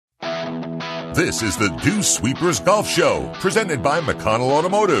This is the Dew Sweepers Golf Show, presented by McConnell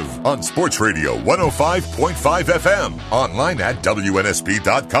Automotive on Sports Radio 105.5 FM, online at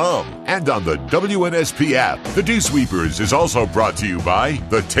WNSP.com, and on the WNSP app. The Dew Sweepers is also brought to you by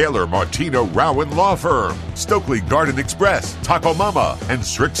the Taylor Martino Rowan Law Firm, Stokely Garden Express, Taco Mama, and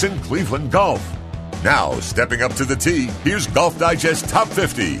Strixon Cleveland Golf. Now, stepping up to the tee, here's Golf Digest Top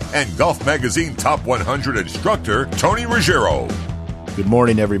 50 and Golf Magazine Top 100 instructor Tony Ruggiero. Good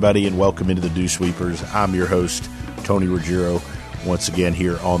morning, everybody, and welcome into the Dew Sweepers. I'm your host, Tony Ruggiero, once again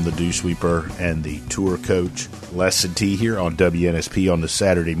here on the Dew Sweeper and the Tour Coach Lesson Tee here on WNSP on the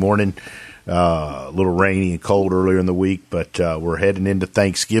Saturday morning. A little rainy and cold earlier in the week, but we're heading into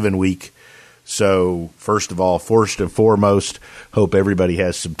Thanksgiving week. So, first and foremost, hope everybody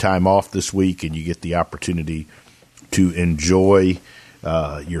has some time off this week and you get the opportunity to enjoy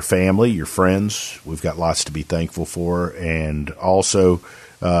your family, your friends. We've got lots to be thankful for, and also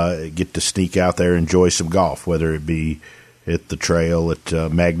get to sneak out there and enjoy some golf, whether it be at the trail at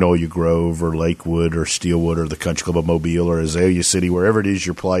Magnolia Grove or Lakewood or Steelwood or the Country Club of Mobile or Azalea City, wherever it is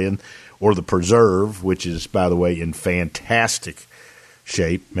you're playing, or the Preserve, which is, by the way, in fantastic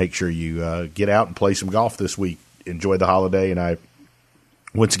shape. Make sure you get out and play some golf this week. Enjoy the holiday, and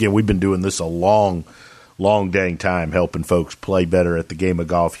once again, we've been doing this a long dang time, helping folks play better at the game of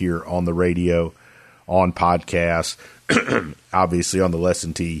golf here on the radio, on podcasts, obviously on the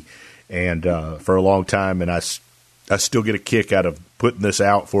Lesson Tee, and for a long time. And I still get a kick out of putting this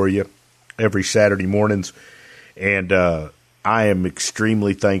out for you every Saturday mornings. And I am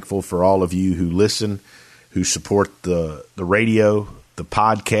extremely thankful for all of you who listen, who support the radio, the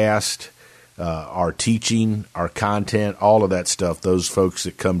podcast, our teaching, our content, all of that stuff. Those folks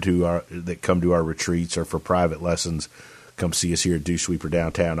that come to our retreats or for private lessons, come see us here at Dew Sweeper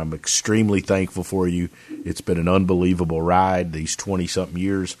downtown. I'm extremely thankful for you. It's been an unbelievable ride. These 20-something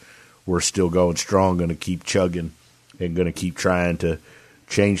years, we're still going strong, going to keep chugging, and going to keep trying to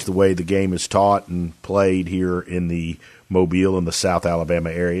change the way the game is taught and played here in the Mobile and the South Alabama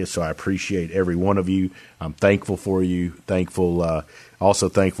area. So I appreciate every one of you. I'm thankful for you. Also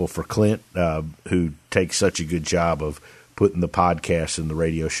thankful for Clint, who takes such a good job of putting the podcast and the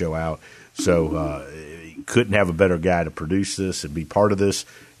radio show out. So couldn't have a better guy to produce this and be part of this,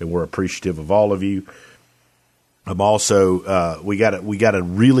 and we're appreciative of all of you. I'm also we got a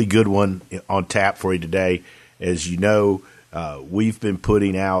really good one on tap for you today. As you know, we've been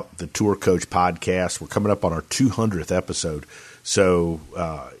putting out the Tour Coach podcast. We're coming up on our 200th episode. So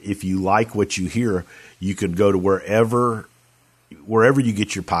if you like what you hear, you can go to wherever you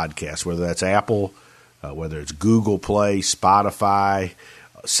get your podcast, whether that's Apple, whether it's Google Play, Spotify,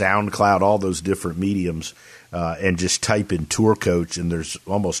 SoundCloud, all those different mediums, and just type in Tour Coach, and there's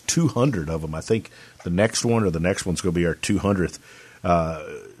almost 200 of them. I think the next one's going to be our 200th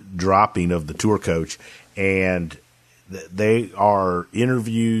dropping of the Tour Coach, and they are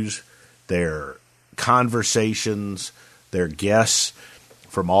interviews, they're conversations, they're guests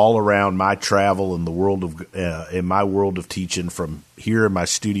from all around my travel in the world of in my world of teaching, from here in my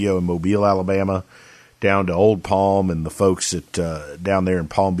studio in Mobile, Alabama, down to Old Palm and the folks at down there in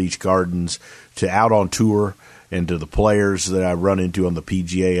Palm Beach Gardens, to out on tour, and to the players that I run into on the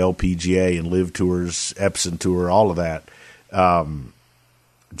PGA, LPGA, and Live Tours, Epson Tour, all of that.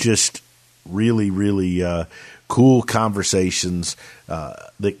 Just really, really cool conversations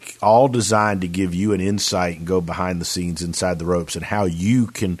that all designed to give you an insight and go behind the scenes, inside the ropes, and how you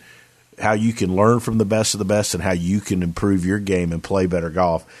can learn from the best of the best, and how you can improve your game and play better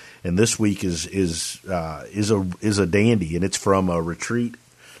golf. And this week is a dandy, and it's from a retreat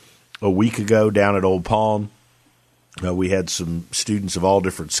a week ago down at Old Palm. We had some students of all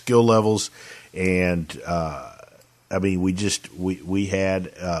different skill levels, and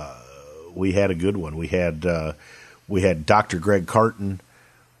we had a good one. We had Dr. Greg Cartin.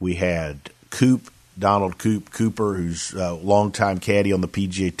 We had Coop, Donald Cooper, who's a longtime caddy on the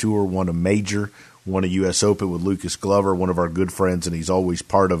PGA Tour, won a U.S. Open with Lucas Glover, one of our good friends, and he's always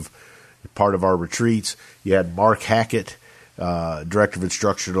part of our retreats. You had Mark Hackett, Director of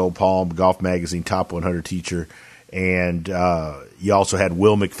Instruction at Old Palm, Golf Magazine Top 100 teacher, and you also had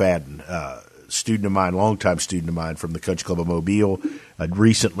Will McFadden, student of mine, longtime student of mine from the Country Club of Mobile.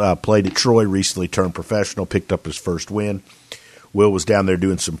 Played at Troy, recently turned professional, picked up his first win. Will was down there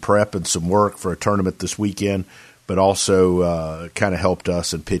doing some prep and some work for a tournament this weekend, but also kind of helped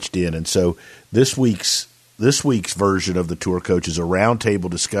us and pitched in. And so this week's version of the Tour Coach is a roundtable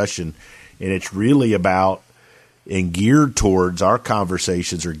discussion, and it's really about and geared towards, our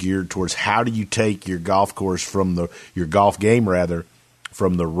conversations are geared towards, how do you take your golf course your golf game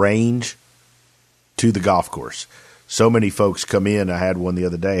from the range to the golf course. so many folks come in. I had one the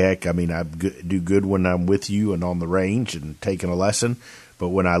other day. Heck, I mean, do good when I'm with you and on the range and taking a lesson. But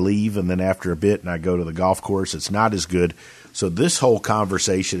when I leave and then after a bit and I go to the golf course, it's not as good. So this whole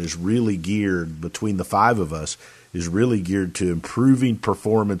conversation is really geared, between the five of us, is really geared to improving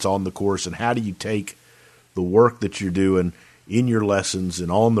performance on the course and how do you take the work that you're doing in your lessons and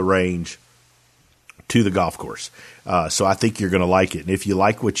on the range to the golf course. So I think you're going to like it. And if you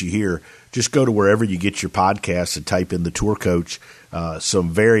like what you hear, just go to wherever you get your podcasts and type in the Tour Coach. Some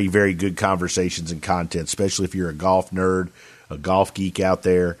very, very good conversations and content, especially if you're a golf nerd, a golf geek out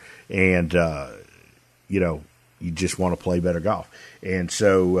there, and, you just want to play better golf. And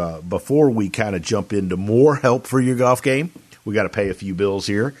so before we kind of jump into more help for your golf game, we got to pay a few bills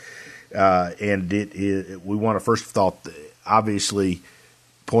here. We want to first of all, obviously,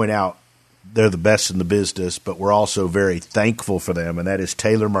 point out they're the best in the business, but we're also very thankful for them, and that is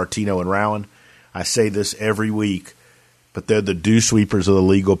Taylor, Martino, and Rowan. I say this every week, but they're the dew sweepers of the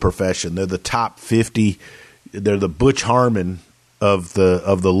legal profession. They're the top 50. They're the Butch Harmon of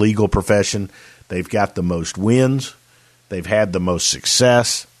the legal profession. They've got the most wins. They've had the most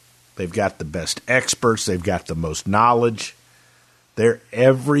success. They've got the best experts. They've got the most knowledge. They're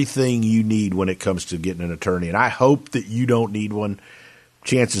everything you need when it comes to getting an attorney. And I hope that you don't need one.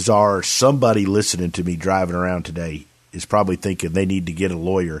 Chances are somebody listening to me driving around today is probably thinking they need to get a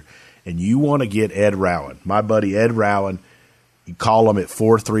lawyer. And you want to get Ed Rowan. My buddy Ed Rowan, you call him at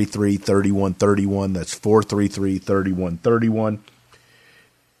 433-3131. That's 433-3131.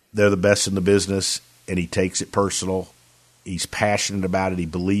 They're the best in the business, and he takes it personal. He's passionate about it. He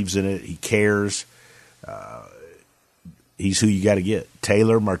believes in it. He cares. He's who you got to get.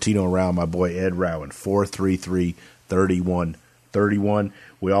 Taylor, Martino, and Rowan, my boy Ed Rowan, 433-3131.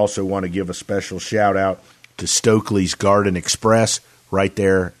 We also want to give a special shout-out to Stokely's Garden Express right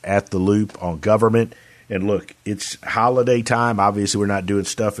there at the Loop on Government. And look, it's holiday time. Obviously, we're not doing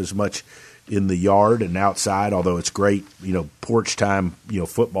stuff as much in the yard and outside, although it's great, porch time,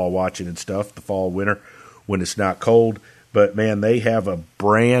 football watching and stuff, the fall, winter, when it's not cold. But, man, they have a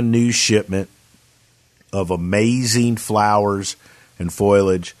brand new shipment of amazing flowers and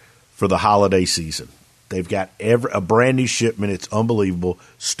foliage for the holiday season. They've got a brand new shipment. It's unbelievable.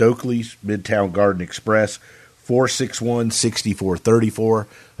 Stokely's Midtown Garden Express, 461-6434.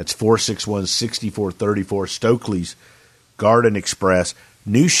 That's 461-6434. Stokely's Garden Express.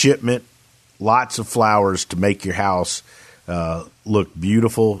 New shipment. Lots of flowers to make your house look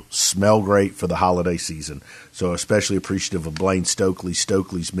beautiful, smell great for the holiday season. So especially appreciative of Blaine Stokely's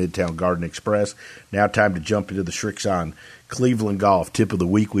Midtown Garden Express. Now time to jump into the Shrixon Cleveland Golf Tip of the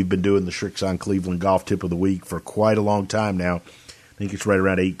Week. We've been doing the Shrixon Cleveland Golf Tip of the Week for quite a long time now. I think it's right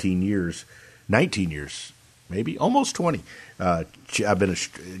around 18 years, 19 years, maybe, almost 20. I've been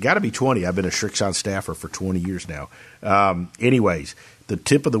got to be 20. I've been a Shrixon staffer for 20 years now. Anyways, the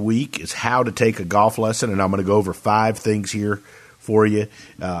tip of the week is how to take a golf lesson, and I'm going to go over 5 things here for you.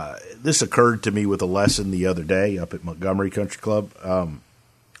 This occurred to me with a lesson the other day up at Montgomery Country Club.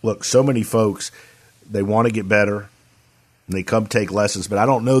 Look, so many folks, they want to get better, and they come take lessons, but I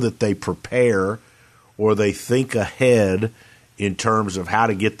don't know that they prepare or they think ahead in terms of how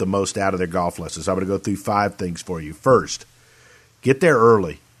to get the most out of their golf lessons. I'm going to go through 5 things for you. First, get there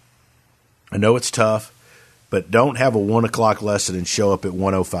early. I know it's tough, but don't have a 1 o'clock lesson and show up at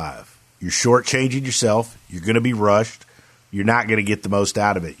 1:05. You're shortchanging yourself. You're going to be rushed. You're not going to get the most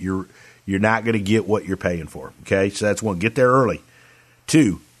out of it. You're not going to get what you're paying for. Okay, so that's 1. Get there early.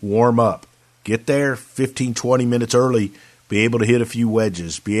 2, warm up. Get there 15, 20 minutes early. Be able to hit a few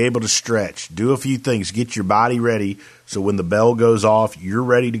wedges. Be able to stretch. Do a few things. Get your body ready so when the bell goes off, you're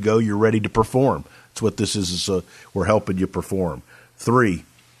ready to go. You're ready to perform. That's what this is. We're helping you perform. 3,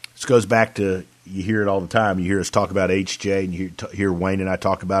 this goes back to, you hear it all the time. You hear us talk about HJ, and you hear Wayne and I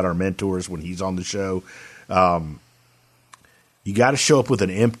talk about our mentors when he's on the show. You got to show up with an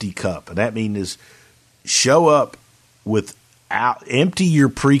empty cup, and that means show up empty your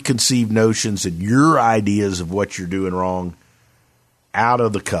preconceived notions and your ideas of what you're doing wrong out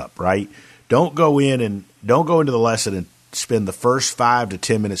of the cup. Right? Don't go into the lesson and spend the first 5 to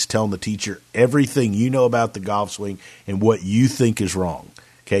 10 minutes telling the teacher everything you know about the golf swing and what you think is wrong.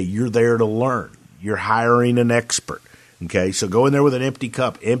 Okay, you're there to learn. You're hiring an expert. Okay, so go in there with an empty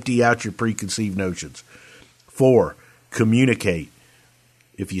cup. Empty out your preconceived notions. 4, communicate.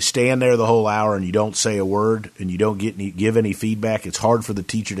 If you stand there the whole hour and you don't say a word and you don't give any feedback, it's hard for the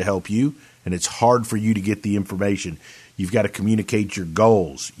teacher to help you, and it's hard for you to get the information. You've got to communicate your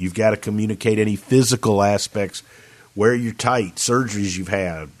goals. You've got to communicate any physical aspects, where you're tight, surgeries you've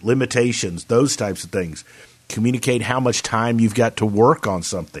had, limitations, those types of things. Communicate how much time you've got to work on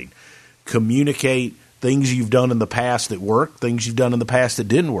something. Communicate things you've done in the past that worked, things you've done in the past that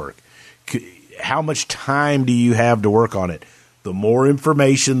didn't work. How much time do you have to work on it? The more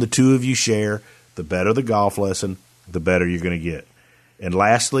information the two of you share, the better the golf lesson, the better you're going to get. And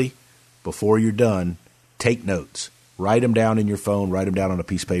lastly, before you're done, take notes. Write them down in your phone, write them down on a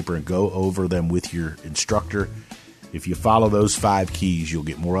piece of paper, and go over them with your instructor. If you follow those 5 keys, you'll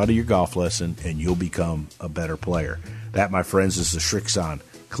get more out of your golf lesson, and you'll become a better player. That, my friends, is the Shrixon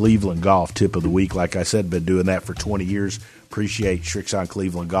Cleveland Golf Tip of the Week. Like I said, been doing that for 20 years. Appreciate Shrixon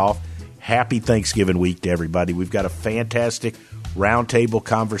Cleveland Golf. Happy Thanksgiving week to everybody. We've got a fantastic roundtable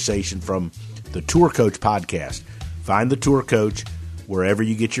conversation from the Tour Coach podcast. Find the Tour Coach wherever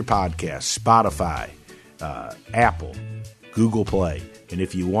you get your podcasts, Spotify, Apple, Google Play. And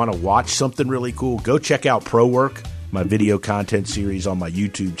if you want to watch something really cool, go check out Pro Work, my video content series on my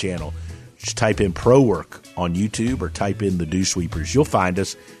YouTube channel. Just type in Pro Work on YouTube or type in the Dew Sweepers. You'll find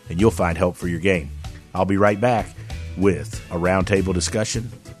us, and you'll find help for your game. I'll be right back with a roundtable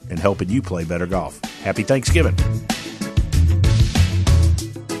discussion and helping you play better golf. Happy Thanksgiving.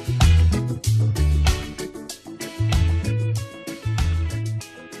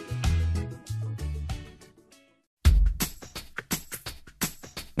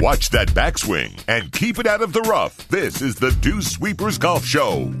 Watch that backswing and keep it out of the rough. This is the Dew Sweepers Golf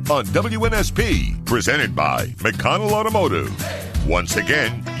Show on WNSP, presented by McConnell Automotive. Once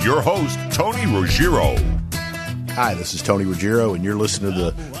again, your host, Tony Ruggiero. Hi, this is Tony Ruggiero, and you're listening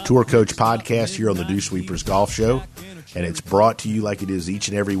to the Tour Coach podcast here on the Dew Sweepers Golf Show. And it's brought to you like it is each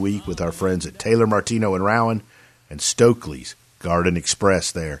and every week with our friends at Taylor Martino and Rowan and Stokely's Garden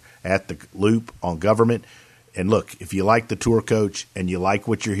Express there at the Loop on Government. And look, if you like the Tour Coach and you like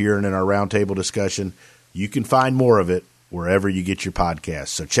what you're hearing in our roundtable discussion, you can find more of it wherever you get your podcasts.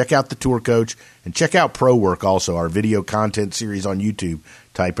 So check out the Tour Coach and check out Pro Work also, our video content series on YouTube.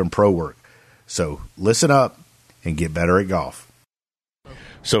 Type in Pro Work. So listen up and get better at golf.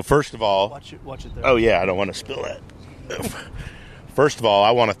 So first of all, watch it there. Oh yeah, I don't want to spill that. First of all,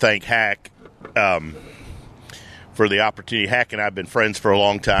 I want to thank Hack for the opportunity. Hack and I have been friends for a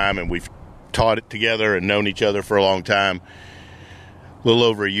long time, and we've taught it together and known each other for a long time. A little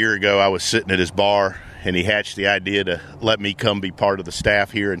over a year ago, I was sitting at his bar, and he hatched the idea to let me come be part of the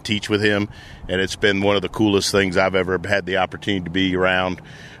staff here and teach with him. And it's been one of the coolest things I've ever had the opportunity to be around,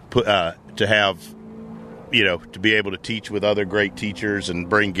 to have, to be able to teach with other great teachers and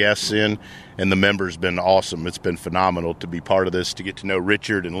bring guests in. And the members been awesome. It's been phenomenal to be part of this, to get to know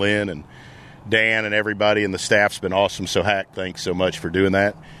Richard and Lynn and Dan and everybody, and the staff's been awesome. So Hack, thanks so much for doing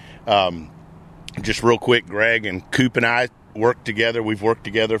that. Just real quick, Greg and Coop and I worked together. We've worked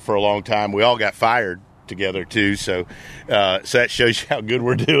together for a long time. We all got fired together too, so that shows you how good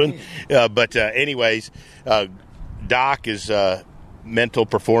we're doing. But anyways, Doc is a mental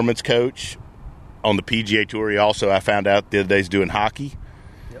performance coach on the PGA Tour. He also, I found out the other day, is doing hockey.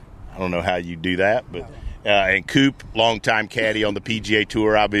 Yep. I don't know how you do that, but and Coop, longtime caddy on the PGA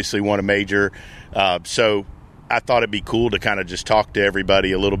Tour, obviously won a major. So I thought it'd be cool to kind of just talk to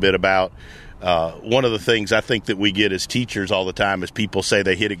everybody a little bit about one of the things I think that we get as teachers all the time is people say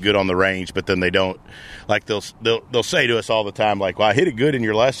they hit it good on the range, but then they don't. Like they'll say to us all the time, like, well, I hit it good in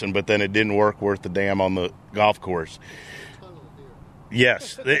your lesson, but then it didn't work worth the damn on the golf course.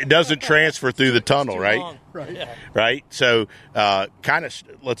 Yes, it doesn't transfer through the tunnel, right? Right. Yeah. Right? So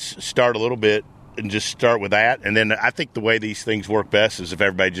let's start a little bit and just start with that. And then I think the way these things work best is if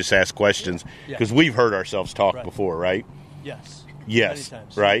everybody just asks questions, because we've heard ourselves talk before, right? Yes. Many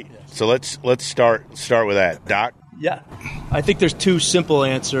times. Right? Yes. So let's start with that. Doc? Yeah. I think there's 2 simple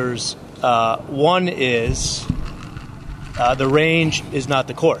answers. One is the range is not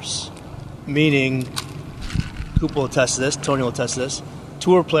the course, meaning Coop will attest to this, Tony will attest to this,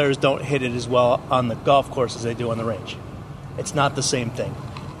 tour players don't hit it as well on the golf course as they do on the range. It's not the same thing.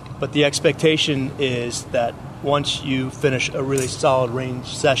 But the expectation is that once you finish a really solid range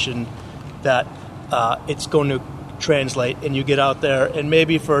session, that it's going to translate, and you get out there, and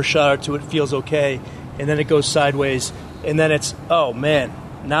maybe for a shot or two it feels okay, and then it goes sideways, and then it's, oh man,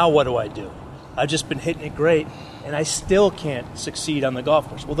 now what do I do? I've just been hitting it great, and I still can't succeed on the golf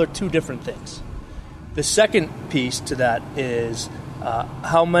course. Well, they're 2 different things. The second piece to that is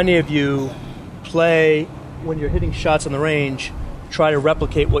how many of you play, when you're hitting shots on the range, try to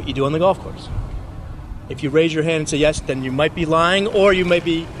replicate what you do on the golf course. If you raise your hand and say yes, then you might be lying, or you might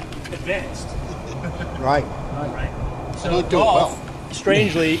be advanced. Right. So golf,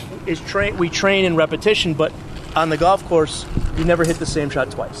 strangely, we train in repetition, but on the golf course, you never hit the same shot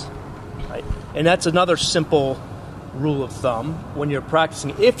twice. Right? And that's another simple rule of thumb when you're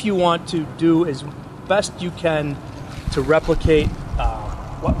practicing. If you want to do as best you can to replicate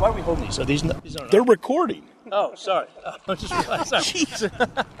Why are we holding these? So these aren't. They're recording. Oh, sorry. I just realized. Sorry.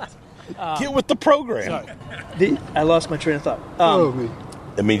 Get with the program. Sorry. I lost my train of thought.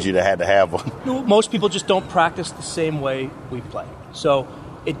 That means you'd have had to have one. Most people just don't practice the same way we play. So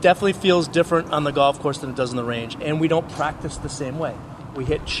it definitely feels different on the golf course than it does on the range, and we don't practice the same way. We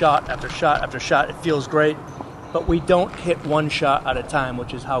hit shot after shot after shot. It feels great, but we don't hit one shot at a time,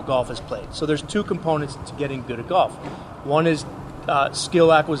 which is how golf is played. So there's two components to getting good at golf. One is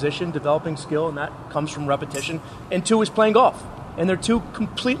skill acquisition, developing skill, and that comes from repetition. And two is playing golf. And they're two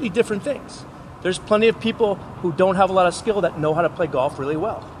completely different things. There's plenty of people who don't have a lot of skill that know how to play golf really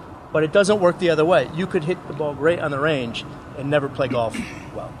well. But it doesn't work the other way. You could hit the ball great on the range and never play golf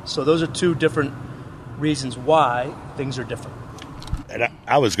well. So those are two different reasons why things are different. And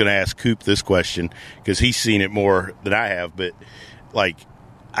I was going to ask Coop this question because he's seen it more than I have. But,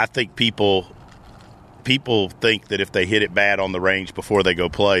 I think people think that if they hit it bad on the range before they go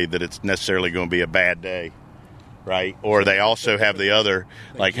play that it's necessarily going to be a bad day. Right, or they also have the other,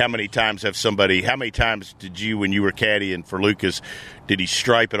 how many times did you, when you were caddying for Lucas, did he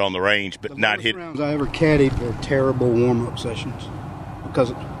stripe it on the range but not hit? The most rounds I ever caddied were terrible warm-up sessions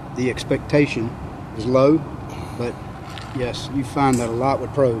because the expectation is low, but yes, you find that a lot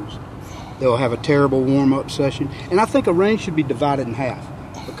with pros. They'll have a terrible warm-up session, and I think a range should be divided in half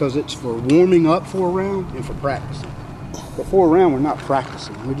because it's for warming up for a round and for practicing. Before a round, we're not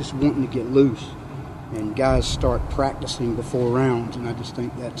practicing. We're just wanting to get loose. And guys start practicing before rounds, and I just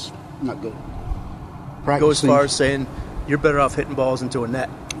think that's not good. Go as far as saying you're better off hitting balls into a net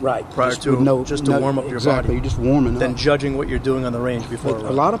right prior to warm up your body. You're just warming than up. judging what you're doing on the range before.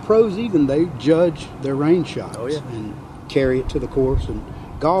 A lot of pros even they judge their range shots and carry it to the course. And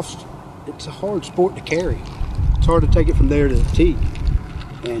golf, it's a hard sport to carry. It's hard to take it from there to the tee.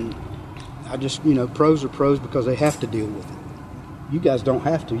 And I just pros are pros because they have to deal with it. You guys don't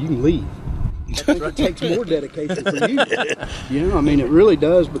have to. You can leave. I think it takes more dedication from you. It really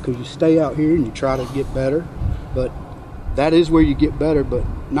does because you stay out here and you try to get better. But that is where you get better, but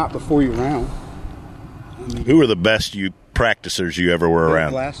not before you're round. Who were the best practicers you ever were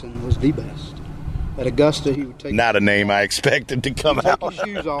around? Glasson was the best. At Augusta, he would take... Not a name I expected to come out. Take his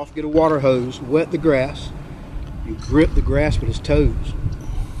shoes off, get a water hose, wet the grass, and grip the grass with his toes.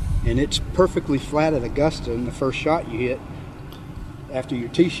 And it's perfectly flat at Augusta, and the first shot you hit, after your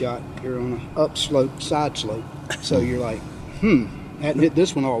tee shot, you're on an upslope, side slope. So you're like, hadn't hit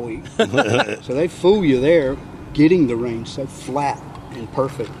this one all week. So they fool you there, getting the range so flat and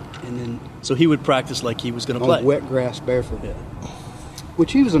perfect. And then so he would practice like he was going to play. On wet grass, barefoot. Yeah.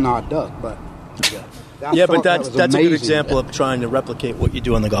 Which he was an odd duck, but... but that's a good example of trying to replicate what you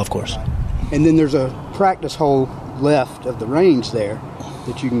do on the golf course. Right. And then there's a practice hole left of the range there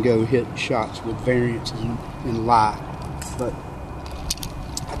that you can go hit shots with variance and lie. But...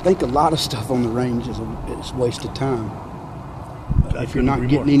 I think a lot of stuff on the range is wasted time. If you're not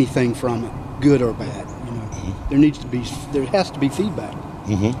getting anything from it, good or bad, there has to be feedback.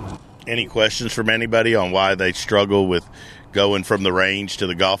 Mm-hmm. Any questions from anybody on why they struggle with going from the range to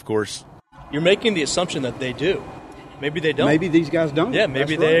the golf course? You're making the assumption that they do. Maybe they don't. Maybe these guys don't. Yeah,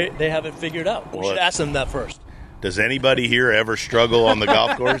 maybe they have it figured out. We should ask them that first. Does anybody here ever struggle on the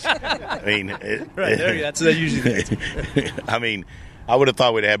golf course? I mean, that's usually the answer. I would have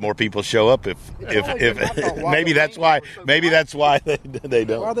thought we'd have more people show up if maybe that's why they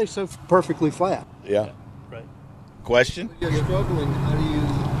don't. Why are they so perfectly flat? Yeah. Right. Question? You're struggling. How do you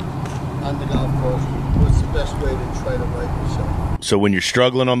on the golf course? What's the best way to try to right the ship? So when you're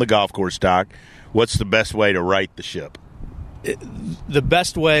struggling on the golf course, Doc, what's the best way to right the ship? The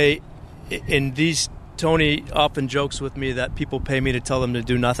best way, Tony often jokes with me that people pay me to tell them to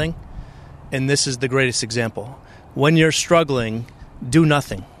do nothing, and this is the greatest example. When you're struggling, do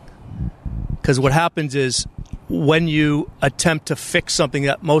nothing. Because what happens is when you attempt to fix something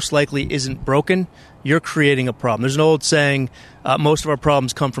that most likely isn't broken, you're creating a problem. There's an old saying, most of our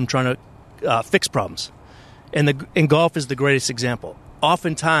problems come from trying to fix problems. And golf is the greatest example.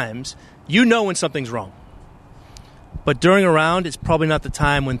 Oftentimes, when something's wrong. But during a round, it's probably not the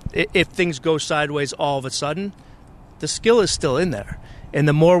time when, if things go sideways all of a sudden, the skill is still in there. And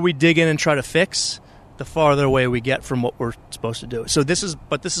the more we dig in and try to fix, the farther away we get from what we're supposed to do. So this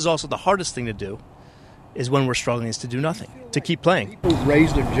is also the hardest thing to do, is when we're struggling, is to do nothing, to keep playing. People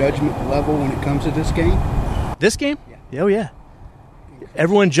raise their judgment level when it comes to this game? This game? Yeah. Oh, yeah.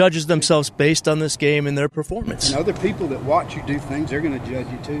 Everyone judges themselves based on this game and their performance. And other people that watch you do things, they're going to judge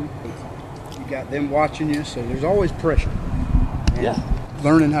you too. You got them watching you, so there's always pressure. And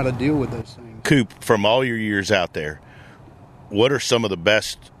learning how to deal with those things. Coop, from all your years out there, what are some of the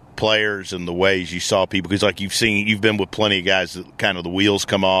best players and the ways you saw people? Because like you've been with plenty of guys that kind of the wheels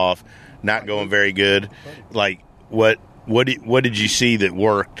come off, not going very good. Like what did you see that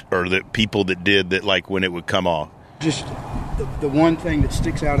worked, or that people that did that, like when it would come off? Just the one thing that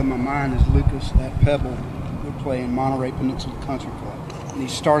sticks out in my mind is Lucas at Pebble. They're playing Monterey Peninsula Country Club, and he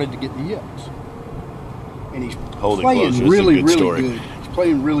started to get the yips. And he's playing really good. He's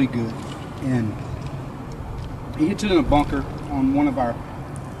playing really good. And he hits it in a bunker on one of our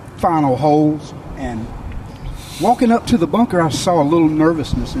final holes. And walking up to the bunker, I saw a little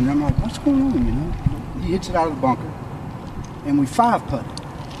nervousness. And I'm like, what's going on, you know? He hits it out of the bunker. And we 5-putted.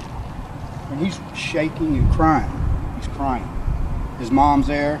 And he's shaking and crying. He's crying. His mom's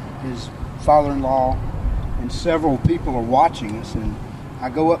there, his father-in-law, and several people are watching us. And I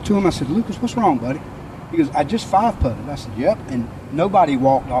go up to him. I said, Lucas, what's wrong, buddy? He goes, I just 5-putted. I said, yep. And nobody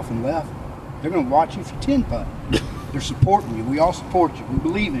walked off and left. They're going to watch you for 10-putt. They're supporting you. We all support you. We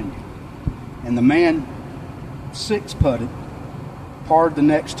believe in you. And the man 6-putted, parred the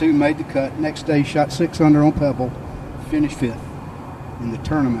next 2, made the cut. Next day, shot 6 under on Pebble, finished 5th in the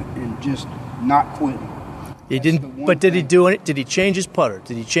tournament, and just not quitting. He didn't. But did he do it? Did he change his putter?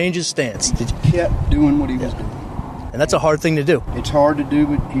 Did he change his stance? He kept doing what he was doing. And that's a hard thing to do. It's hard to do,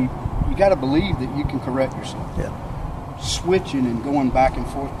 but you got to believe that you can correct yourself. Yeah. Switching and going back and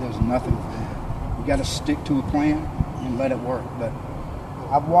forth does nothing for you. You got to stick to a plan and let it work. But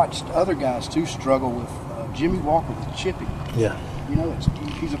I've watched other guys too struggle with Jimmy Walker with chipping. Yeah. You know,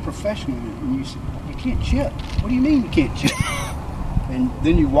 he's a professional, and you say, you can't chip. What do you mean you can't chip? And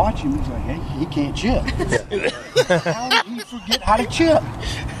then you watch him, he's like, hey, he can't chip. How did he forget how to chip?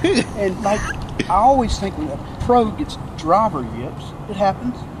 And like, I always think when a pro gets driver yips, it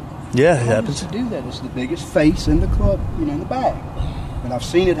happens. Yeah, it happens. To do that, it's the biggest face in the club, you know, in the bag. But I've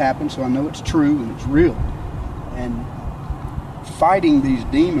seen it happen, so I know it's true and it's real. And fighting these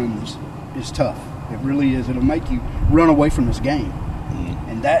demons is tough. It really is. It'll make you run away from this game.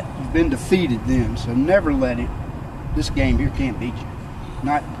 And that, you've been defeated then, so never let it. This game here can't beat you.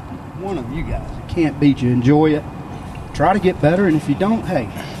 Not one of you guys. It can't beat you. Enjoy it. Try to get better, and if you don't, hey,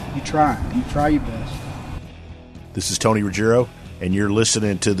 you try. You try your best. This is Tony Ruggiero, and you're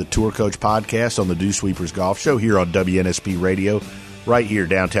listening to the Tour Coach Podcast on the Dew Sweepers Golf Show here on WNSP Radio, right here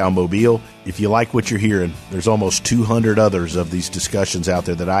downtown Mobile. If you like what you're hearing, there's almost 200 others of these discussions out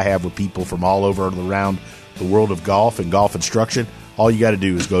there that I have with people from all over around the world of golf and golf instruction. All you got to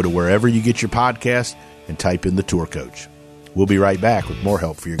do is go to wherever you get your podcast and type in the Tour Coach. We'll be right back with more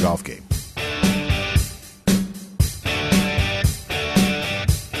help for your golf game.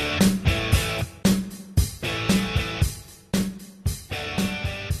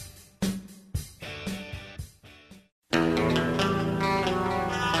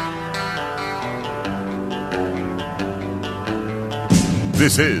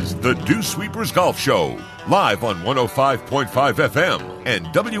 This is the Dew Sweepers Golf Show, live on 105.5 FM and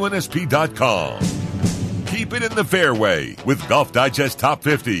WNSP.com. Keep it in the fairway with Golf Digest Top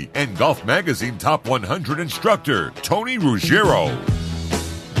 50 and Golf Magazine Top 100 instructor, Tony Ruggiero.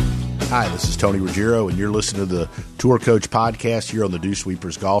 Hi, this is Tony Ruggiero, and you're listening to the Tour Coach Podcast here on the Dew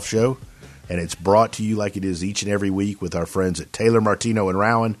Sweepers Golf Show. And it's brought to you like it is each and every week with our friends at Taylor Martino and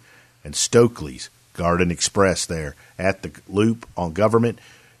Rowan and Stokely's Garden Express there at the Loop on Government.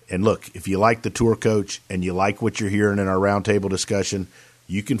 And look, if you like the Tour Coach and you like what you're hearing in our roundtable discussion,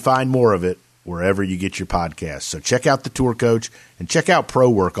 you can find more of it wherever you get your podcasts. So check out the Tour Coach and check out Pro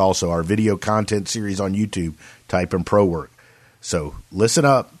Work also, our video content series on YouTube. Type in Pro Work. So listen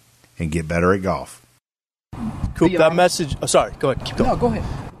up and get better at golf. Coop, that message... Oh, sorry, go ahead. Keep going. No, go ahead.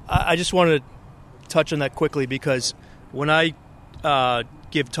 I just want to touch on that quickly because when I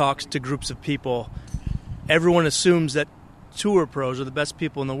give talks to groups of people, everyone assumes that tour pros or the best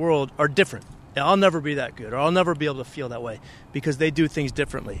people in the world are different. I'll never be that good, or I'll never be able to feel that way because they do things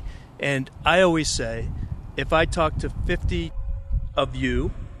differently. And I always say, if I talk to 50 of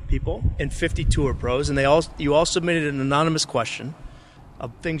you people and 50 tour pros, and you all submitted an anonymous question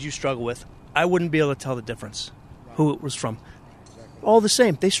of things you struggle with, I wouldn't be able to tell the difference who it was from. All the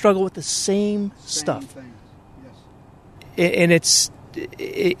same. They struggle with the same stuff. Thing. Yes. And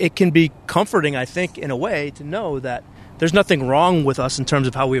it can be comforting, I think, in a way, to know that there's nothing wrong with us in terms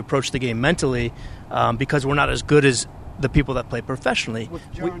of how we approach the game mentally, because we're not as good as the people that play professionally. With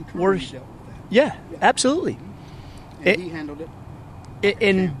John Curry dealt with that. Yeah, absolutely. And he handled it.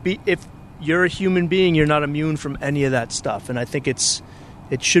 If you're a human being, you're not immune from any of that stuff. And I think it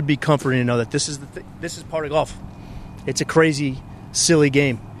should be comforting to know that this is part of golf. It's a crazy, silly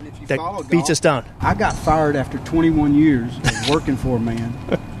game that beats us down. I got fired after 21 years of working for a man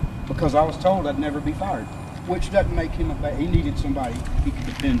because I was told I'd never be fired. which doesn't make him he needed somebody he could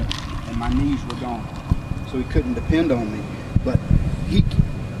depend on, and my knees were gone, so he couldn't depend on me. But he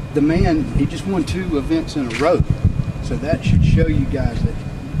just won 2 events in a row, so that should show you guys that.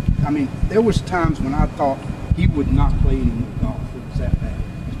 I mean, there was times when I thought he would not play any more golf. It was that bad.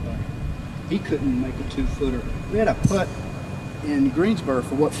 He couldn't make a 2-footer. We had a putt in Greensboro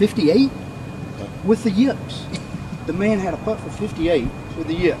for 58 with the yips. The man had a putt for 58 with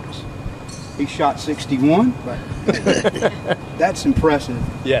the yips. He shot 61. That's impressive.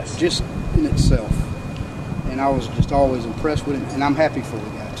 Yes. Just in itself. And I was just always impressed with him. And I'm happy for the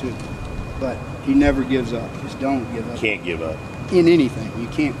guy, too. But he never gives up. Just don't give up. Can't give up. In anything. You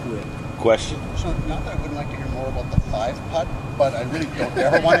can't quit. Question? So, not that I would like to hear more about the 5 putt, but I really don't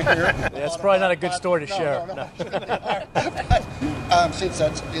ever want to hear it. That's probably not a good story to share. No. Since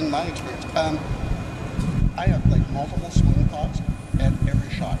that's in my experience, I have like multiple swing thoughts at every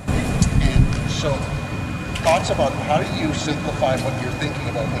shot. And so, thoughts about how do you simplify what you're thinking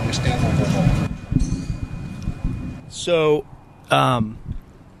about when you stand over the hole? So,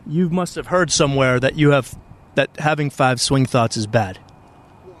 you must have heard somewhere that having 5 swing thoughts is bad.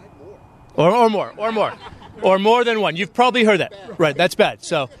 Or more than one. You've probably heard that. Right, that's bad.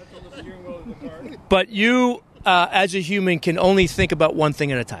 So, but you, as a human, can only think about one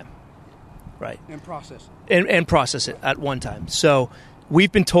thing at a time. Right. And process it. And process it at one time. So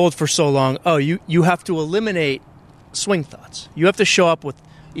we've been told for so long, you have to eliminate swing thoughts. You have to show up with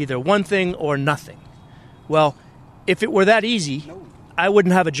either one thing or nothing. Well, if it were that easy, I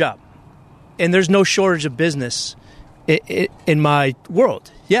wouldn't have a job. And there's no shortage of business in my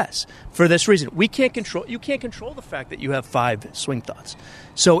world. Yes, for this reason. You can't control the fact that you have 5 swing thoughts.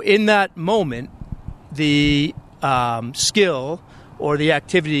 So in that moment, the skill or the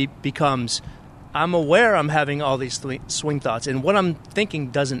activity becomes, I'm aware I'm having all these swing thoughts, and what I'm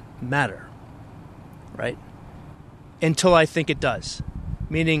thinking doesn't matter, right? Until I think it does.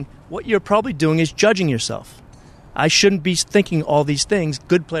 Meaning, what you're probably doing is judging yourself. I shouldn't be thinking all these things.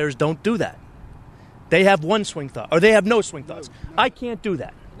 Good players don't do that. They have one swing thought, or they have no swing thoughts. No. I can't do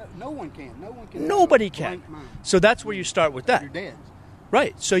that. No one can. Nobody can. So that's where you start with that. You're dead.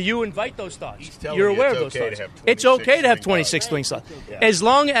 Right. So you invite those thoughts. You're aware of those thoughts. It's okay to have 26 swing thoughts. Yeah. As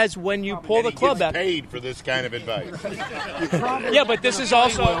long as when you pull the club back. Paid for this kind of advice. Yeah, but this is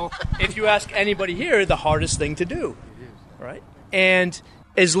also, if you ask anybody here, the hardest thing to do. Right? And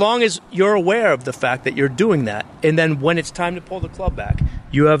as long as you're aware of the fact that you're doing that, and then when it's time to pull the club back,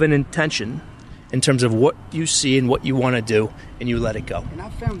 you have an intention in terms of what you see and what you want to do, and you let it go. And I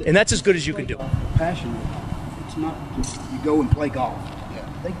found that and that's as good as you can do. Passionate. It's not just you go and play golf.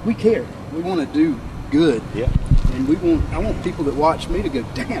 Yeah. We care. We want to do good. Yeah. And I want people that watch me to go,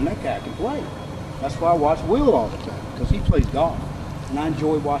 damn, that guy can play. That's why I watch Will all the time, because he plays golf. And I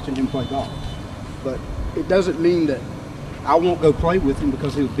enjoy watching him play golf. But it doesn't mean that I won't go play with him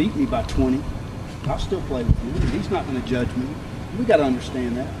because he'll beat me by 20. I'll still play with him, and he's not going to judge me. We got to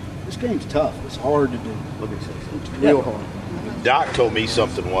understand that. This game's tough. It's hard to do. Let me say something. It's real hard. Doc told me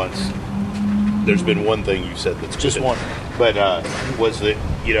something once. There's been one thing you said that's just good, one. But was that,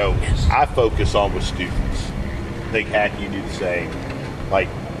 I focus on with students. I think, Hack, you do the same. Like,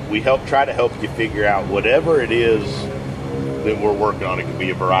 we try to help you figure out whatever it is that we're working on. It could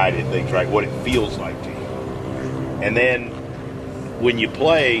be a variety of things, right? What it feels like to you. And then when you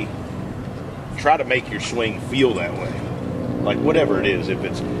play, try to make your swing feel that way. Like, whatever it is, if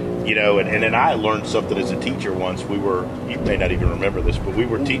it's, and then I learned something as a teacher once. You may not even remember this, but we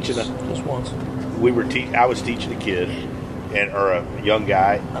were teaching just once. I was teaching a kid, or a young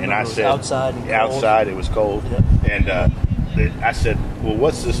guy, and I said outside it was cold, yep. And I said, well,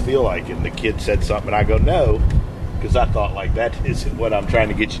 what's this feel like? And the kid said something, and I go, no, because I thought like that is what I'm trying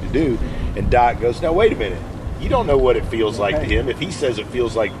to get you to do. And Doc goes, no, wait a minute. You don't know what it feels like to him. If he says it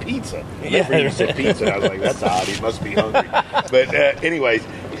feels like pizza. Remember you said pizza, and I was like, that's odd. He must be hungry. But anyways,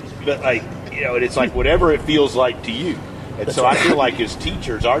 it's like whatever it feels like to you. And that's so right. I feel like as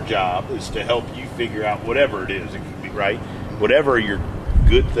teachers, our job is to help you figure out whatever it is. It could be, right? Whatever your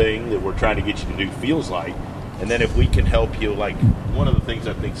good thing that we're trying to get you to do feels like. And then if we can help you, like one of the things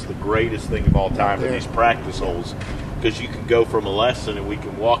I think is the greatest thing of all time are these practice holes. Because you can go from a lesson and we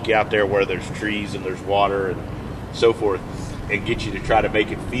can walk you out there where there's trees and there's water and so forth and get you to try to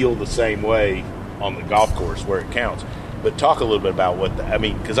make it feel the same way on the golf course where it counts. But talk a little bit about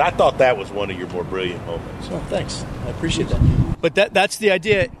because I thought that was one of your more brilliant moments. Oh, thanks. I appreciate that. But that's the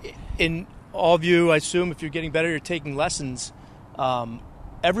idea. In all of you, I assume if you're getting better, you're taking lessons.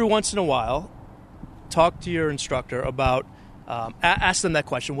 Every once in a while, talk to your instructor about, ask them that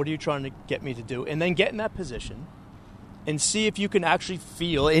question, what are you trying to get me to do? And then get in that position and see if you can actually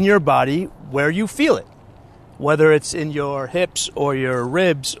feel in your body where you feel it. whether it's in your hips or your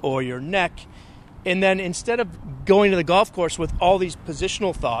ribs or your neck. And then instead of going to the golf course with all these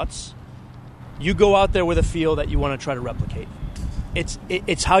positional thoughts, you go out there with a feel that you want to try to replicate.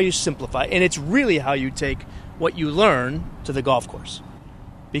 It's how you simplify, and it's really how you take what you learn to the golf course.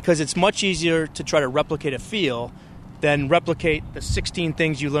 Because it's much easier to try to replicate a feel than replicate the 16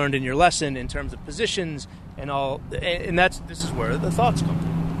 things you learned in your lesson in terms of positions and all. And this is where the thoughts come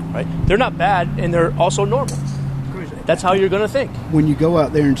from, right? They're not bad, and they're also normal. That's how you're going to think. When you go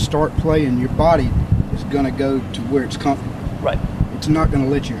out there and start playing, your body is going to go to where it's comfortable. Right. It's not going to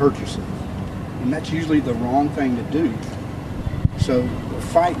let you hurt yourself. And that's usually the wrong thing to do. So we're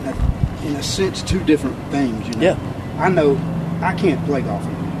fighting, in a sense, two different things, you know. Yeah. I know I can't play golf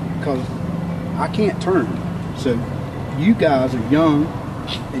because I can't turn. So you guys are young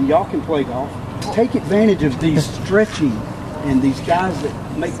and y'all can play golf. Take advantage of these stretching and these guys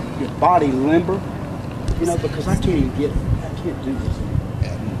that make your body limber, you know, because I can't even get it. I can't do this.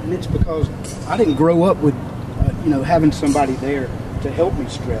 And it's because I didn't grow up with, having somebody there to help me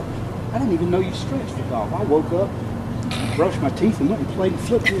stretch. I didn't even know you stretched for golf. I woke up, brushed my teeth, and went and played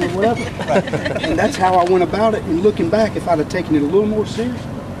football or whatever. And that's how I went about it. And looking back, if I'd have taken it a little more serious,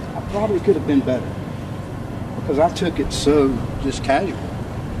 I probably could have been better. Because I took it so just casual.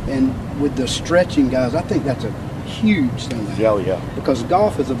 And with the stretching, guys, I think that's a huge thing. Yeah. Because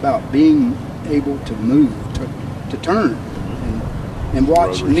golf is about being able to move, to turn. And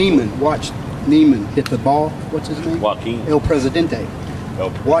watch Neiman hit the ball. What's his name? Joaquin. El Presidente.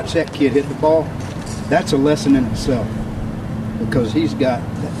 Watch that kid hit the ball. That's a lesson in itself. Because he's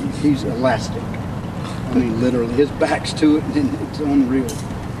elastic. I mean, literally, his back's to it, and it's unreal.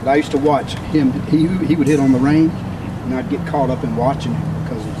 But I used to watch him. He would hit on the range, and I'd get caught up in watching him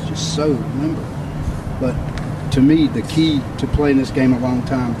because it's just so limber. But to me, the key to playing this game a long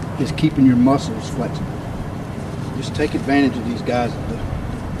time is keeping your muscles flexible. Just take advantage of these guys,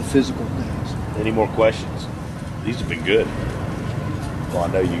 the physical guys. Any more questions? These have been good. Well, I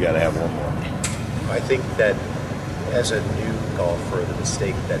know you got to have one more. I think that as a new golfer, the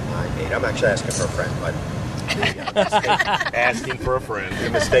mistake that I made, I'm actually asking for a friend, but Asking for a friend. the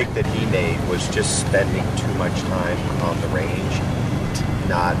mistake that he made was just spending too much time on the range,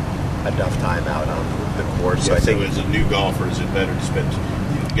 not enough time out on the course. So I think as a new golfer, is it better to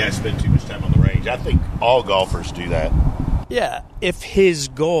spend too much time on the range? I think all golfers do that. Yeah, if his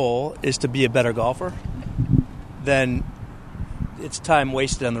goal is to be a better golfer, then it's time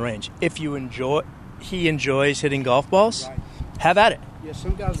wasted on the range. If he enjoys hitting golf balls, Right. have at it. Yeah,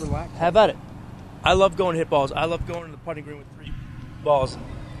 some guys relax. Have at it. I love going to hit balls. I love going to the putting green with 3 balls and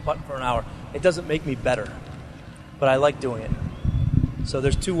putting for an hour. It doesn't make me better, but I like doing it. So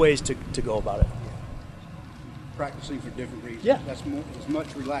there's 2 ways to go about it. Practicing for different reasons. Yeah. That's as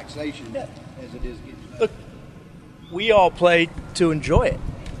much relaxation Yeah. as it is getting better. Look, we all play to enjoy it,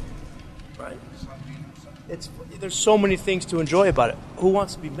 right? There's so many things to enjoy about it. Who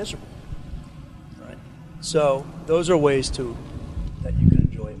wants to be miserable, right? So those are ways that you can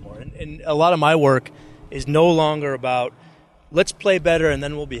enjoy it more. And a lot of my work is no longer about let's play better and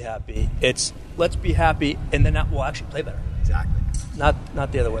then we'll be happy. It's let's be happy and then we'll actually play better. Exactly.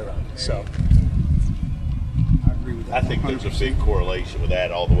 Not the other way around. So I agree with that. I think there's a big correlation with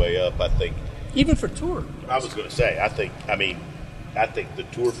that all the way up. I think even for tour, I was going to say, I think the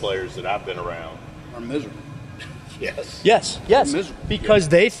tour players that I've been around are miserable. yes, Miserable. because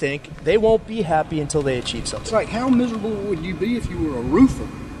they think they won't be happy until they achieve something. It's like, how miserable would you be if you were a roofer?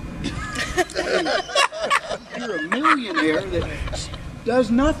 You're a millionaire that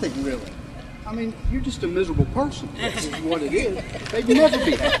does nothing, really. I mean, you're just a miserable person. That's what it is. They'd never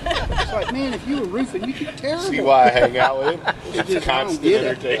be happy. It's like, man, if you were roofing, you'd be terrible. See why I hang out with him? It It's just, I don't constant get it.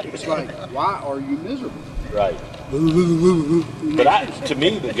 entertainment. It's like, why are you miserable? Right. But to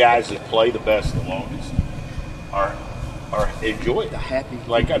me, the guys that play the best the longest are enjoy it. The happy.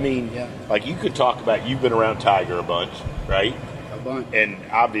 Like, I mean, Yeah. like you could talk about, you've been around Tiger a bunch, right? A bunch. And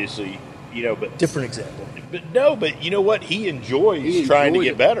obviously, but Different example. but you know what? He enjoys trying to enjoyed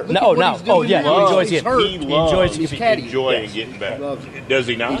get it. better. Look at what he's doing yeah, now. he enjoys He's it. hurt. He loves He's caddy. enjoying Yes. getting He better. loves it. Does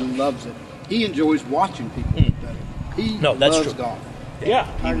he not? He loves it. He enjoys watching people get better. He No, that's loves true. golf. Yeah.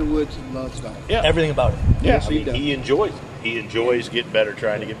 Tiger Woods loves golf. Yeah. Everything about it. Yeah. Yes, I he mean, does. he enjoys it. He enjoys getting better,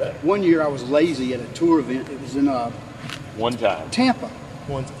 trying to get better. One year I was lazy at a tour event. It was in One time. Tampa.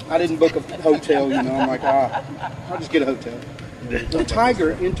 I didn't book a hotel, I'm like, I'll just get a hotel. Well,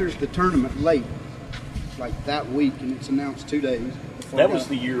 Tiger enters the tournament late, like that week, and it's announced 2 days. That was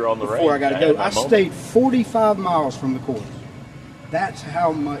the year on the range. Before I got to had go. my I moment. stayed 45 miles from the course. That's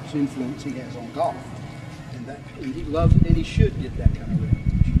how much influence he has on golf. And he loves it, and he should get that kind of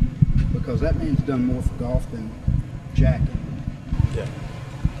recognition. because that man's done more for golf than Jack and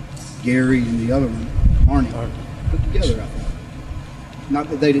Gary and the other one, Arnie, put together, I think. Not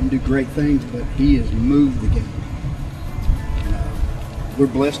that they didn't do great things, but he has moved the game. And, we're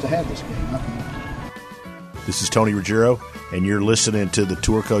blessed to have this game, I think. This is Tony Ruggiero, and you're listening to the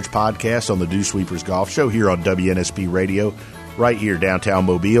Tour Coach Podcast on the Dew Sweepers Golf Show here on WNSP Radio, right here downtown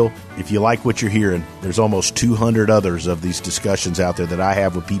Mobile. If you like what you're hearing, there's almost 200 others of these discussions out there that I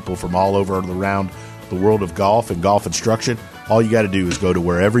have with people from all over around the world of golf and golf instruction. All you got to do is go to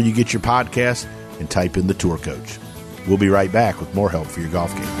wherever you get your podcast and type in the Tour Coach. We'll be right back with more help for your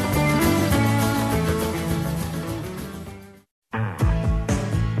golf game.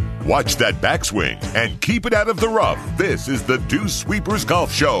 Watch that backswing and keep it out of the rough. This is the Dew Sweepers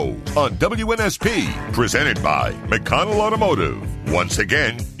Golf Show on WNSP, presented by McConnell Automotive. Once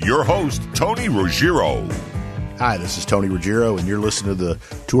again, your host, Tony Ruggiero. Hi, this is Tony Ruggiero, and you're listening to the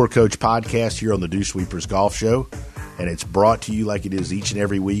Tour Coach Podcast here on the Dew Sweepers Golf Show. And it's brought to you like it is each and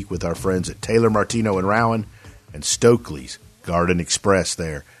every week with our friends at Taylor Martino and Rowan and Stokely's Garden Express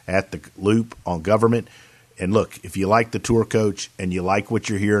there at the Loop on Government. And look, if you like the Tour Coach and you like what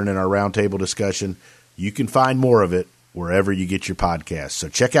you're hearing in our roundtable discussion, you can find more of it wherever you get your podcasts. So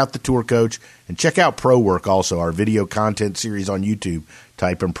check out the Tour Coach and check out Pro Work also, our video content series on YouTube.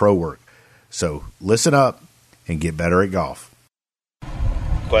 Type in Pro Work. So listen up and get better at golf.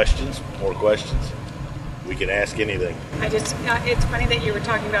 Questions? More questions? We can ask anything. It's funny that you were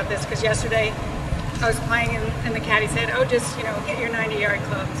talking about this because yesterday I was playing and the caddy said, just, get your 90-yard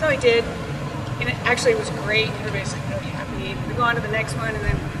club. So I did. And it actually was great. Everybody's like really happy. We go on to the next one and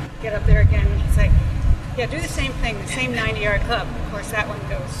then get up there again. He's like, do the same thing, the same 90-yard club. Of course, that one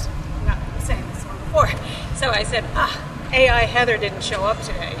goes not the same as the one before. So I said, AI Heather didn't show up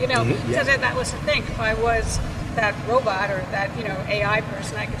today. So that was the thing. If I was that robot or that, AI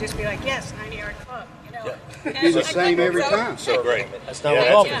person, I could just be like, yes, 90-yard club. It's the same every time. So great. That's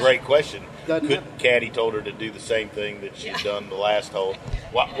a great question. Could Caddy told her to do the same thing that she'd done the last hole?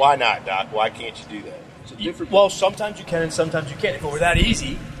 Why not, Doc? Why can't you do that? Well, sometimes you can and sometimes you can't. If it were that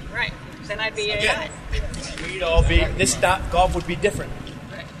easy, right? Then I'd be AI. We'd all be. Golf would be different.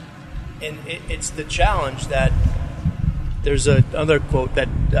 Right. And it's the challenge that there's another quote that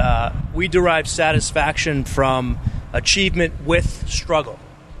we derive satisfaction from achievement with struggle.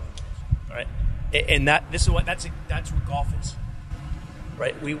 Right. And that's what golf is.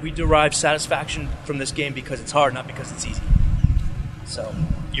 Right? We derive satisfaction from this game because it's hard, not because it's easy. So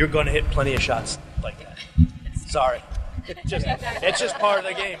you're going to hit plenty of shots like that. Sorry. It's just part of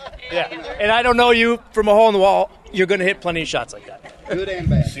the game. Yeah. And I don't know you from a hole in the wall. You're going to hit plenty of shots like that. Good and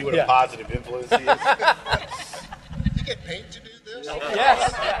bad. See what a positive influence he is? You get paid to do this?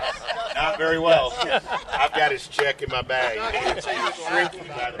 Yes. Not very well. Yes. I've got his check in my bag. It's shrinking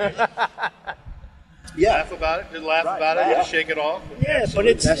by the minute. Yeah. Laugh about it. Just laugh about it. Just shake it off. Yeah, but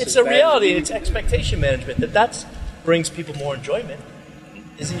it's a reality. It's expectation management. That brings people more enjoyment.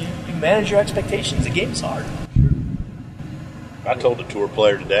 You manage your expectations. The game's hard. I told a tour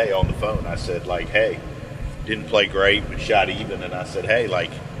player today on the phone, I said, hey, didn't play great, but shot even. And I said, hey,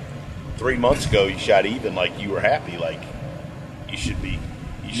 3 months ago you shot even, you were happy. You should be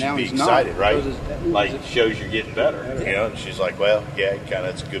excited, right? It shows you're getting better. And she's like, well, yeah,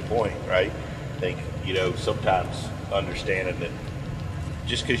 that's a good point, right? I think, sometimes understanding that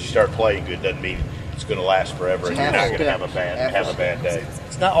just because you start playing good doesn't mean it's going to last forever and you're not going to have a bad day.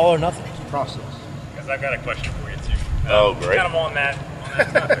 It's not all or nothing. It's a process. Because I've got a question for you, too. Great. Kind of on that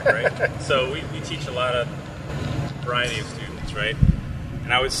topic, right? So we teach a lot of variety of students, right?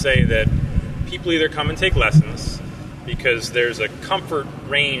 And I would say that people either come and take lessons because there's a comfort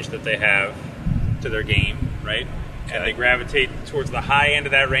range that they have to their game, right? And they gravitate towards the high end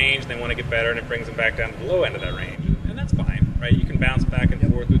of that range, and they want to get better, and it brings them back down to the low end of that range. And that's fine, right? You can bounce back and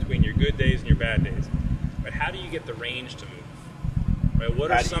forth between your good days and your bad days. But how do you get the range to move? Right?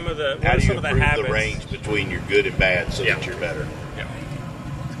 What are some of the habits? How do you improve the range between your good and bad so that you're better? Yeah.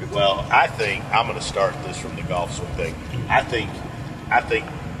 Well, I think I'm going to start this from the golf swing thing. I think,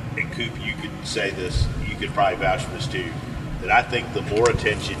 and Coop, you could say this, you could probably vouch for this too, that I think the more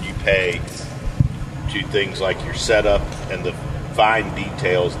attention you pay to things like your setup and the fine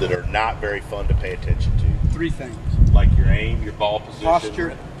details that are not very fun to pay attention to. 3 things. Like your aim, your ball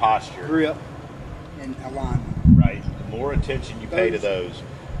position, posture, grip, and alignment. Right. The more attention you pay to those,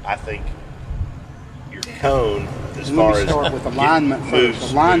 I think your cone, as far as start with alignment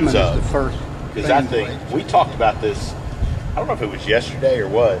first. Alignment is the first. Because I think we talked about this. I don't know if it was yesterday or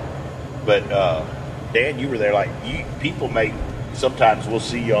what, but Dan, you were there. People sometimes we'll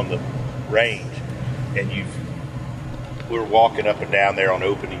see you on the range, and you've we were walking up and down there on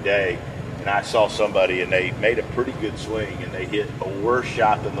opening day, and I saw somebody, and they made a pretty good swing, and they hit a worse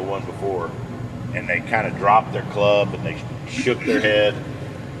shot than the one before, and they kind of dropped their club, and they shook their head,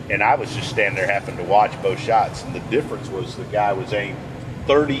 and I was just standing there having to watch both shots, and the difference was the guy was aimed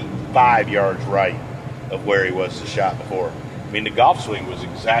 35 yards right of where he was the shot before. I mean, the golf swing was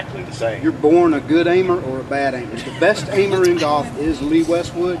exactly the same. You're born a good aimer or a bad aimer. The best aimer in golf is Lee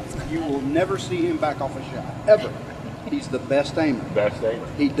Westwood. You will never see him back off a shot, ever. He's the best aimer. Best aimer.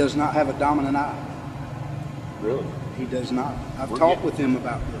 He does not have a dominant eye. Really? He does not. I've talked with him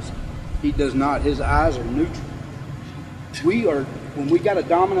about this. He does not. His eyes are neutral. When we got a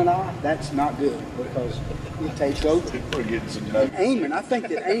dominant eye, that's not good because it takes over. We're getting some notes. Aiming, I think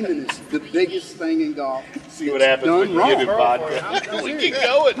that aiming is the biggest thing in golf. See what happens when you give him vodka. We get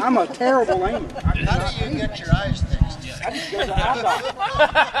going. I'm a terrible aimer. How do you get your eyes fixed? I just go to the eye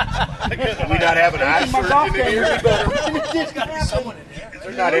doctor. We not having eye My golf surgeon in game here? is better. It just got someone in there. Is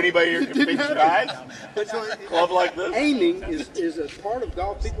there not anybody here can fix your eyes? Club like this? Aiming is a part of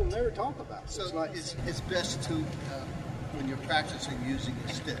golf people never talk about. So it's best to, when you're practicing using a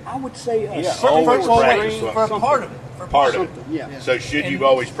stick. I would say always practice for part of it. For part of it. Yeah. So should you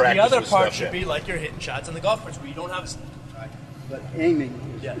always practice the other with part stuff should then? be like you're hitting shots on the golf course where you don't have a But aiming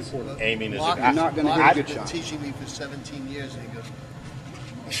is Yes. important. Aiming is Mark, You're not going to Mark get a has good been shot. teaching me for 17 years, and he goes,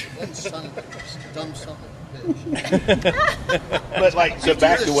 "That son of a dumb son of a bitch." But like, so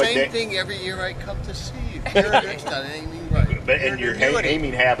back do to the what same thing every year I come to see you. You're not aiming right. But and your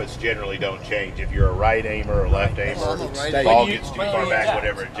aiming habits generally don't change. If you're a right aimer or left aimer, Well, I'm a right the aimer. ball But you- gets too but far you back, adapt.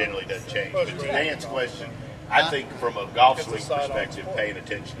 whatever, it generally doesn't change. But to Dan's question, I think from a golf swing perspective, paying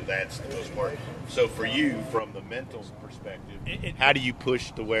attention to that's the most important. So for you, from the mental perspective, how do you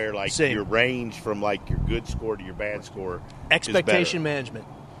push to where like Same. your range from like your good score to your bad score expectation is better? management.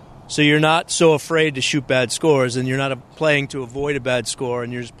 So you're not so afraid to shoot bad scores, and you're not playing to avoid a bad score,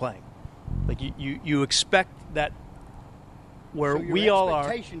 and you're just playing. Like you expect that where So your we all are.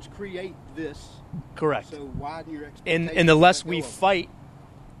 expectations create this. Correct. So widen your expectations. And the less let we go of it. fight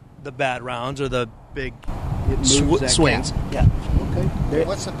the bad rounds or the big It moves that swings. gap. Yeah. Okay. There-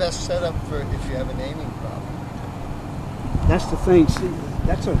 What's the best setup for if you have an aiming problem? That's the thing. See,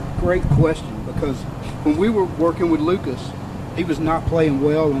 that's a great question because when we were working with Lucas, he was not playing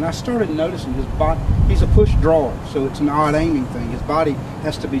well, and I started noticing his body. He's a push drawer, so it's an odd aiming thing. His body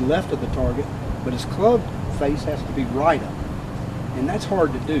has to be left of the target, but his club face has to be right of it, and that's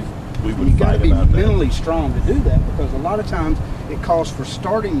hard to do. We would And you got to fight be about that. mentally strong to do that because a lot of times it calls for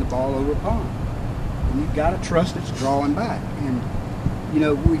starting the ball over pond, and you got to trust it's drawing back. And you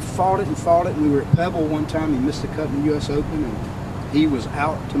know, we fought it, and we were at Pebble one time. He missed a cut in the U.S. Open, and he was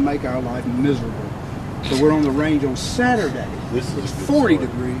out to make our life miserable. So we're on the range on Saturday. This is a It's good 40 story.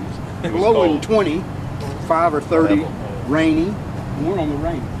 degrees, It was low in cold. 25 or 30, Pebble. rainy, and we're on the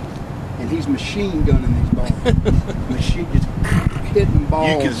range. And he's machine gunning these balls. Machine just hitting balls.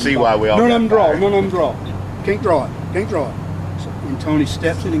 You can and see balls. why we all None got of them draw. fired. None of them draw. Can't draw it. Can't draw it. So, and Tony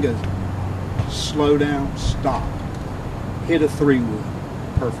steps in and goes, slow down, stop. Hit a 3-wood,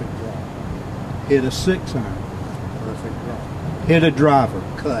 perfect draw. Hit a 6-iron, perfect draw. Hit a driver,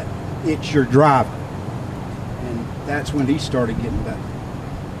 cut. It's your driver. And that's when he started getting better.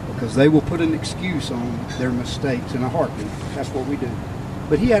 Because they will put an excuse on their mistakes in a heartbeat. That's what we do.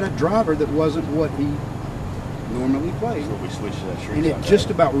 But he had a driver that wasn't what he normally played. So we switched to that street And it Sunday. just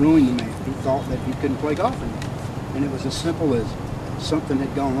about ruined the man. He thought that he couldn't play golf anymore. And it was as simple as something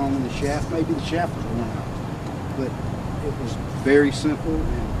had gone wrong in the shaft. Maybe the shaft was worn out. But it was very simple,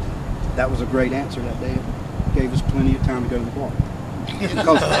 and that was a great answer that day. It gave us plenty of time to go to the bar.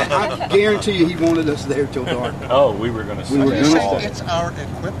 Because I guarantee you he wanted us there till dark. Oh, we were going to We were You gonna say stay. it's our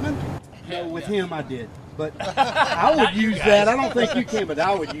equipment? No, with him I did. But I would use that. I don't think you can, but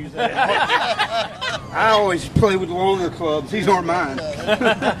I would use that. I always play with longer clubs. These aren't mine.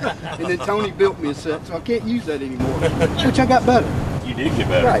 And then Tony built me a set, so I can't use that anymore. Which I got better. You did get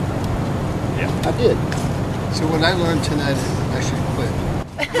better. Right. Yeah. I did. So when I learned tonight, I should quit.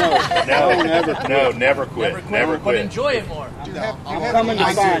 No, never quit. No, never quit. Never But quit. enjoy it more. Do you have I'm any coming to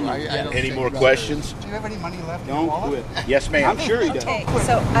money? find you. I don't Any think more about questions? it. Do you have any money left in Don't your wallet? quit. Yes, ma'am. I'm sure he does. Okay,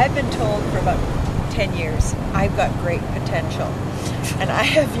 so I've been told for about 10 years I've got great potential, and I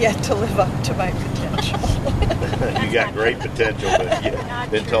have yet to live up to my potential. You got great potential, but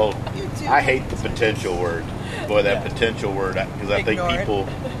you've been told. I hate the potential word. Boy, that potential word, because I think Ignore it. people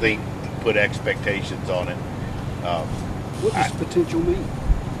put expectations on it. What does potential mean?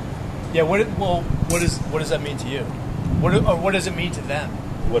 Yeah. What does that mean to you? What does it mean to them?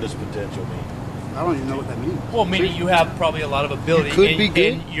 What does potential mean? I don't even know what that means. Well, meaning you have probably a lot of ability, You could be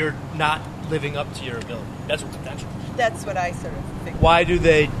good. and you're not living up to your ability. That's what potential is. That's what I sort of think. Why do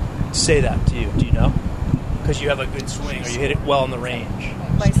they say that to you? Do you know? Because you have a good swing or you hit it well in the range.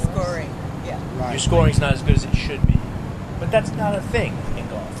 My scoring, yeah. Your scoring's not as good as it should be. But that's not a thing in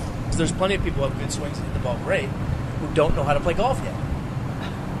golf. Because there's plenty of people who have good swings and hit the ball great who don't know how to play golf yet.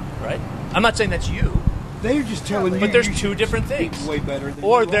 Right? I'm not saying that's you. They're just telling you. But there's two different things. Way better than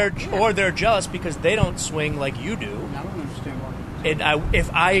or you they're jealous because they don't swing like you do. I don't understand why. And if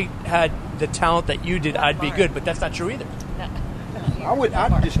I had the talent that you did, I'd be good. But that's not true either.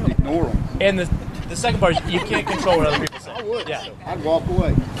 I'd just ignore them. And the second part is you can't control what other people say. I would. Yeah. I'd walk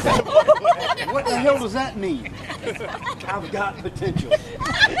away. What the hell does that mean? I've got potential.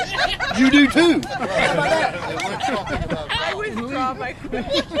 You do too. How about that? I withdraw my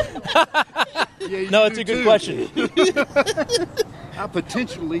question. No, it's a good question. I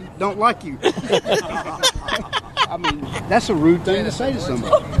potentially don't like you. I mean, that's a rude thing to say to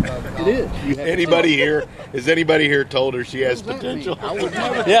somebody. It is. Anybody here? Has anybody here told her she has potential? I would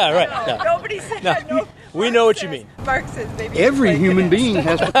never. Yeah, right. Yeah. Nobody said that. No. We know what you mean. Mark says maybe Every human being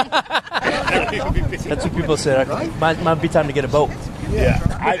has potential. That's what people say. Might be time to get a boat. Yeah,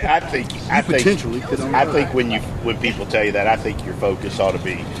 I think potentially could only when people tell you that, I think your focus ought to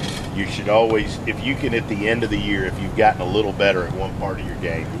be, you should always, if you can at the end of the year, if you've gotten a little better at one part of your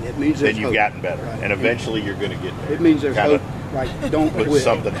game, it means then you've hope. gotten better, Right. and eventually you're going to get there. It means there's Kinda hope. Right? Don't put quit.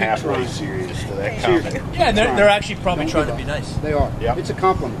 something Keep halfway trying. serious to that Seriously. comment. Yeah, and they're actually probably Don't trying give to be up. nice. They are. Yep. It's a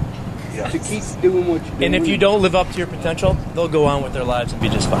compliment. Yeah. To keep doing what you're doing. And if you don't live up to your potential, they'll go on with their lives and be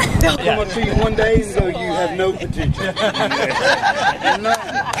just fine. They'll come up to you one day and go, you have no potential. You're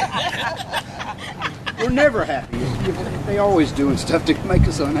not. We're never happy. They always doing stuff to make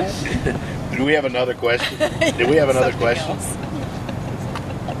us unhappy. Do we have another question? Did we have another question?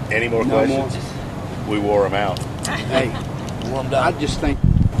 Any more No questions? We wore them out. Hey, Warmed I up. just think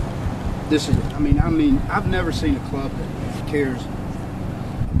this is. I mean, I've never seen a club that cares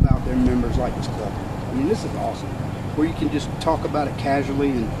about their members like this club. I mean, this is awesome. Where you can just talk about it casually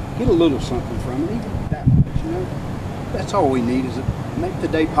and get a little something from it, even that much. You know, that's all we need is to make the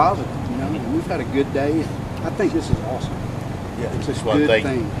day positive. You know, and we've had a good day. And I think this is awesome. Yeah, it's a just want good to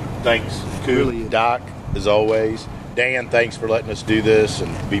thing. Thanks, Coop, Really is. Doc, as always. Dan, thanks for letting us do this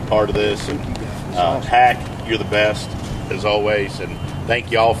and be part of this. And Thank you, guys. It's awesome. Hack, you're the best, as always. And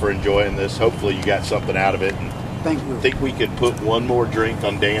thank you all for enjoying this. Hopefully you got something out of it. And Thank you. I think we could put one more drink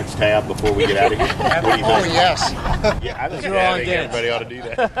on Dan's tab before we get out of here. What do you think? Oh, yes. Yeah, I think, You're all I think Dan. everybody ought to do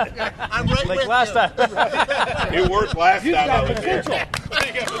that. I'm right Like with last you. time. It worked last You've time I got was here.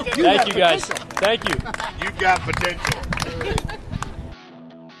 potential. Thank you, guys. Thank you. You've got potential.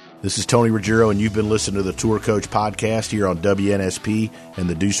 This is Tony Ruggiero, and you've been listening to the Tour Coach Podcast here on WNSP and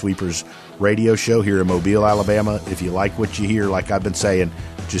the Dew Sweepers radio show here in Mobile, Alabama. If you like what you hear, like I've been saying,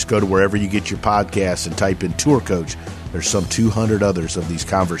 just go to wherever you get your podcasts and type in Tour Coach. There's some 200 others of these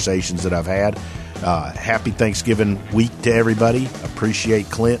conversations that I've had. Happy Thanksgiving week to everybody.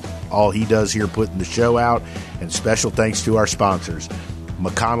 Appreciate Clint, all he does here putting the show out. And special thanks to our sponsors.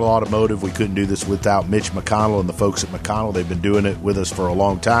 McConnell Automotive, we couldn't do this without Mitch McConnell and the folks at McConnell. They've been doing it with us for a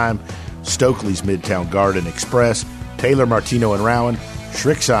long time. Stokely's Midtown Garden Express, Taylor Martino and Rowan,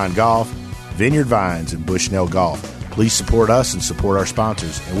 Shrixon Golf, Vineyard Vines, and Bushnell Golf. Please support us and support our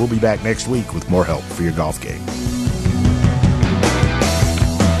sponsors, and we'll be back next week with more help for your golf game.